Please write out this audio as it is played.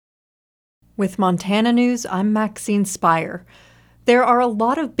With Montana News, I'm Maxine Spire. There are a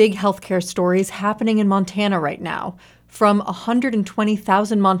lot of big healthcare stories happening in Montana right now, from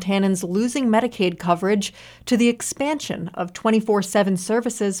 120,000 Montanans losing Medicaid coverage to the expansion of 24/7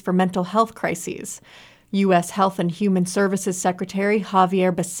 services for mental health crises. U.S. Health and Human Services Secretary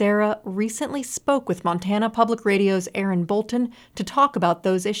Xavier Becerra recently spoke with Montana Public Radio's Aaron Bolton to talk about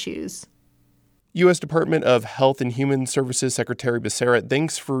those issues. U.S. Department of Health and Human Services Secretary Becerra,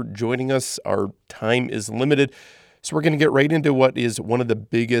 thanks for joining us. Our time is limited, so we're going to get right into what is one of the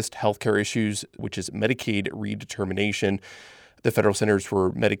biggest healthcare issues, which is Medicaid redetermination. The Federal Centers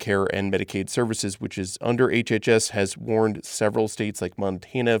for Medicare and Medicaid Services, which is under HHS, has warned several states like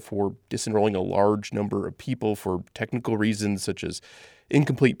Montana for disenrolling a large number of people for technical reasons such as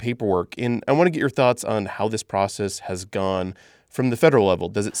incomplete paperwork. And I want to get your thoughts on how this process has gone from the federal level.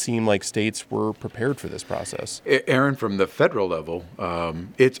 Does it seem like states were prepared for this process? Aaron, from the federal level,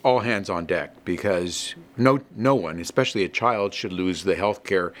 it's all hands on deck because no one, especially a child, should lose the health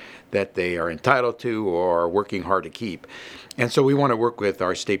care that they are entitled to or are working hard to keep. And so we want to work with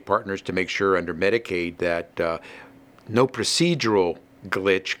our state partners to make sure under Medicaid that no procedural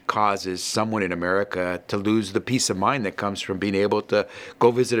glitch causes someone in America to lose the peace of mind that comes from being able to go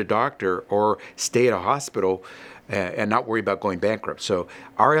visit a doctor or stay at a hospital and not worry about going bankrupt. So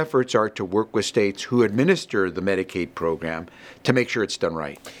our efforts are to work with states who administer the Medicaid program to make sure it's done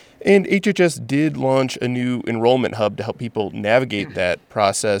right. And HHS did launch a new enrollment hub to help people navigate that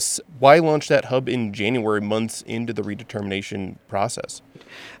process. Why launch that hub in January, months into the redetermination process?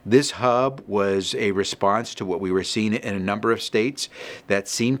 This hub was a response to what we were seeing in a number of states that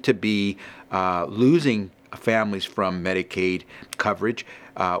seemed to be losing families from Medicaid coverage.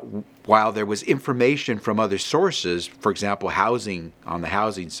 While there was information from other sources, for example, housing on the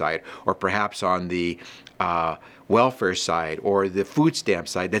housing side, or perhaps on the welfare side or the food stamp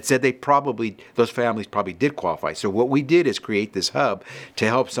side, that said those families probably did qualify. So what we did is create this hub to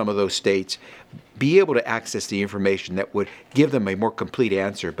help some of those states be able to access the information that would give them a more complete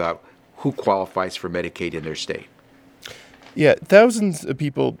answer about who qualifies for Medicaid in their state. Yeah, thousands of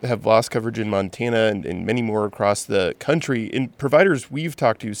people have lost coverage in Montana and many more across the country. And providers we've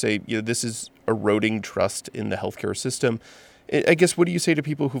talked to say, this is eroding trust in the healthcare system. I guess, what do you say to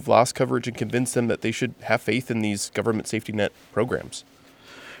people who've lost coverage and convince them that they should have faith in these government safety net programs?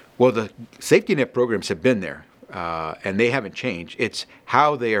 Well, the safety net programs have been there, and they haven't changed. It's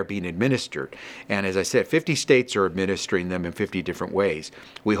how they are being administered. And as I said, 50 states are administering them in 50 different ways.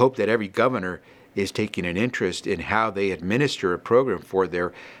 We hope that every governor is taking an interest in how they administer a program for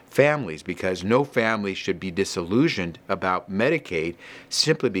their families, because no family should be disillusioned about Medicaid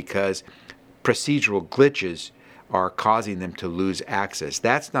simply because procedural glitches are causing them to lose access.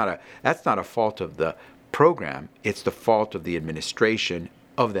 That's not a fault of the program. It's the fault of the administration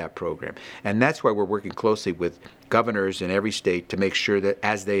of that program. And that's why we're working closely with governors in every state to make sure that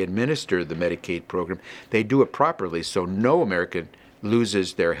as they administer the Medicaid program, they do it properly so no American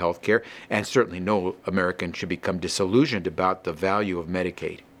loses their health care, and certainly no American should become disillusioned about the value of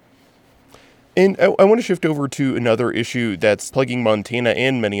Medicaid. And I want to shift over to another issue that's plaguing Montana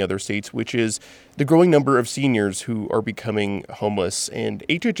and many other states, which is the growing number of seniors who are becoming homeless. And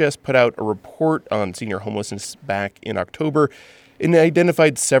HHS put out a report on senior homelessness back in October and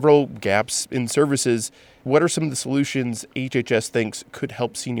identified several gaps in services. What are some of the solutions HHS thinks could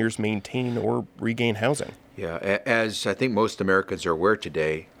help seniors maintain or regain housing? Yeah, as I think most Americans are aware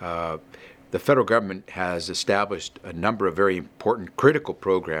today, the federal government has established a number of very important, critical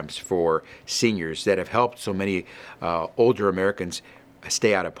programs for seniors that have helped so many older Americans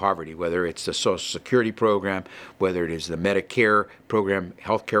stay out of poverty, whether it's the Social Security program, whether it is the Medicare program,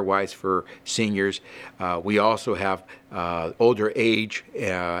 healthcare-wise for seniors. We also have older age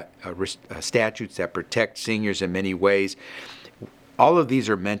statutes that protect seniors in many ways. All of these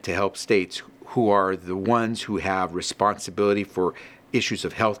are meant to help states who are the ones who have responsibility for issues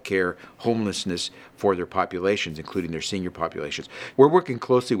of health care, homelessness for their populations, including their senior populations. We're working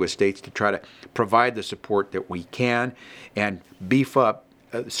closely with states to try to provide the support that we can and beef up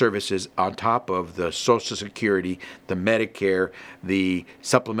services on top of the Social Security, the Medicare, the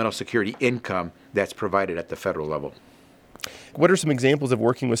supplemental security income that's provided at the federal level. What are some examples of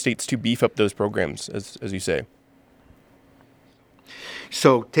working with states to beef up those programs, as you say?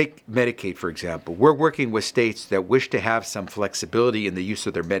 So take Medicaid, for example. We're working with states that wish to have some flexibility in the use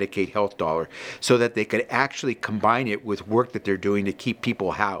of their Medicaid health dollar so that they can actually combine it with work that they're doing to keep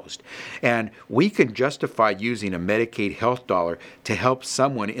people housed. And we can justify using a Medicaid health dollar to help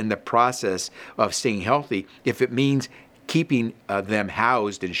someone in the process of staying healthy if it means keeping them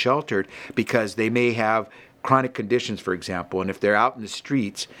housed and sheltered because they may have chronic conditions, for example, and if they're out in the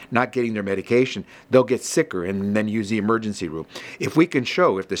streets not getting their medication, they'll get sicker and then use the emergency room. If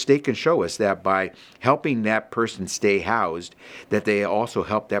the state can show us that by helping that person stay housed, that they also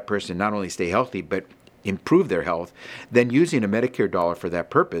help that person not only stay healthy, but improve their health, then using a Medicare dollar for that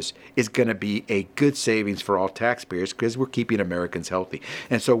purpose is going to be a good savings for all taxpayers because we're keeping Americans healthy.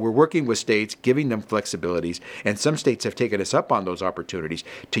 And so we're working with states, giving them flexibilities, and some states have taken us up on those opportunities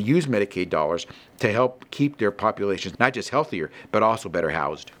to use Medicaid dollars to help keep their populations not just healthier, but also better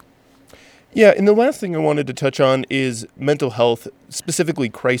housed. Yeah, and the last thing I wanted to touch on is mental health, specifically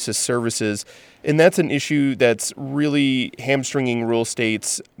crisis services. And that's an issue that's really hamstringing rural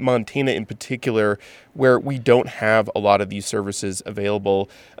states, Montana in particular, where we don't have a lot of these services available.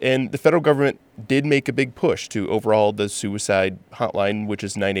 And the federal government did make a big push to overhaul the suicide hotline, which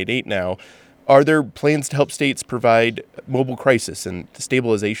is 988 now. Are there plans to help states provide mobile crisis and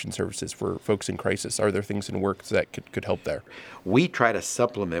stabilization services for folks in crisis? Are there things in works that could help there? We try to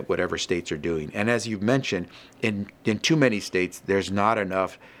supplement whatever states are doing. And as you've mentioned, in too many states, there aren't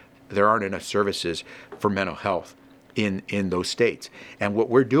enough services for mental health in those states. And what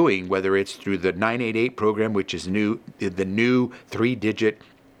we're doing, whether it's through the 988 program, which is the new 3-digit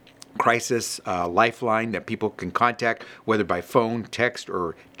crisis lifeline that people can contact, whether by phone, text,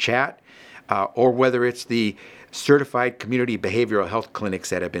 or chat, or whether it's the certified community behavioral health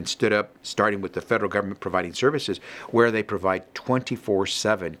clinics that have been stood up, starting with the federal government providing services, where they provide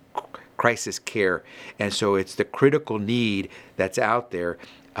 24/7 crisis care. And so it's the critical need that's out there.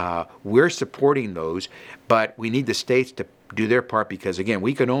 We're supporting those, but we need the states to do their part because, again,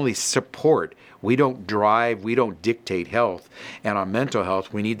 we can only support. We don't drive. We don't dictate health. And on mental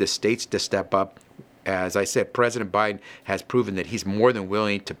health, we need the states to step up. As I said, President Biden has proven that he's more than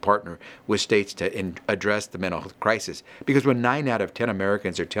willing to partner with states to address the mental health crisis. Because when 9 out of 10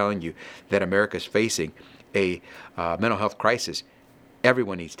 Americans are telling you that America's facing a mental health crisis,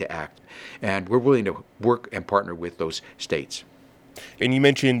 everyone needs to act. And we're willing to work and partner with those states. And you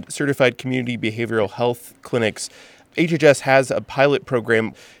mentioned certified community behavioral health clinics. HHS has a pilot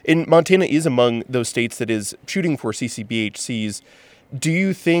program, and Montana is among those states that is shooting for CCBHCs. Do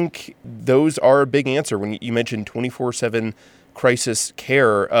you think those are a big answer when you mentioned 24/7 crisis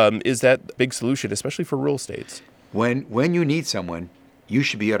care? Is that a big solution, especially for rural states? When you need someone, you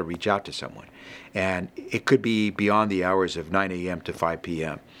should be able to reach out to someone. And it could be beyond the hours of 9 a.m. to 5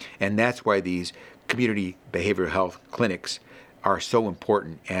 p.m. And that's why these community behavioral health clinics are so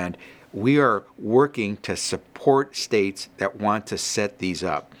important. And we are working to support states that want to set these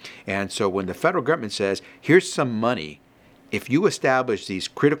up. And so when the federal government says, here's some money, if you establish these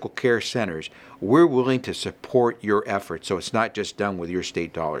critical care centers, we're willing to support your efforts so it's not just done with your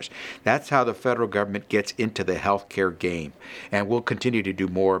state dollars. That's how the federal government gets into the healthcare game. And we'll continue to do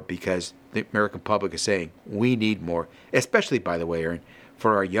more because the American public is saying we need more, especially, by the way, Aaron,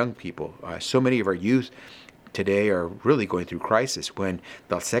 for our young people. So many of our youth today are really going through crisis when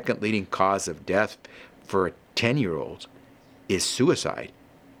the second leading cause of death for 10-year-olds is suicide.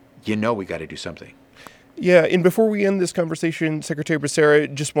 We got to do something. Yeah, and before we end this conversation, Secretary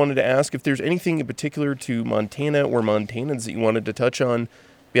Becerra, just wanted to ask if there's anything in particular to Montana or Montanans that you wanted to touch on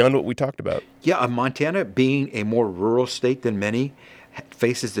beyond what we talked about. Yeah, Montana, being a more rural state than many,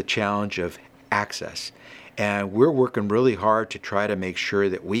 faces the challenge of access. And we're working really hard to try to make sure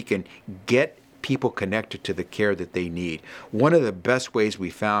that we can get people connected to the care that they need. One of the best ways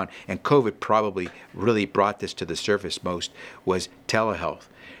we found, and COVID probably really brought this to the surface most, was telehealth.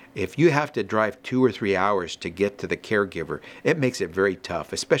 If you have to drive 2 or 3 hours to get to the caregiver, it makes it very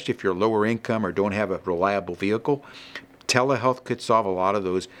tough, especially if you're lower income or don't have a reliable vehicle. Telehealth could solve a lot of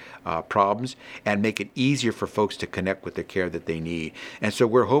those problems and make it easier for folks to connect with the care that they need. And so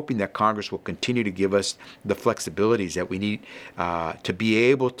we're hoping that Congress will continue to give us the flexibilities that we need to be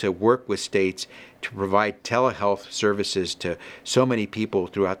able to work with states to provide telehealth services to so many people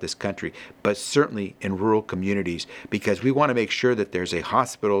throughout this country, but certainly in rural communities, because we want to make sure that there's a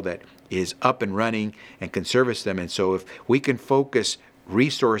hospital that is up and running and can service them. And so if we can focus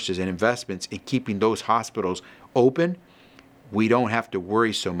resources and investments in keeping those hospitals open, we don't have to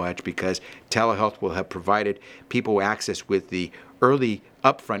worry so much because telehealth will have provided people access with the early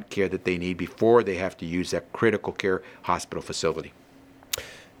upfront care that they need before they have to use that critical care hospital facility.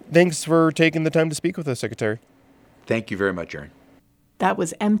 Thanks for taking the time to speak with us, Secretary. Thank you very much, Aaron. That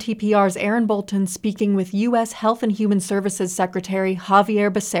was MTPR's Aaron Bolton speaking with U.S. Health and Human Services Secretary Xavier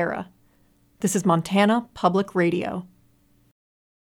Becerra. This is Montana Public Radio.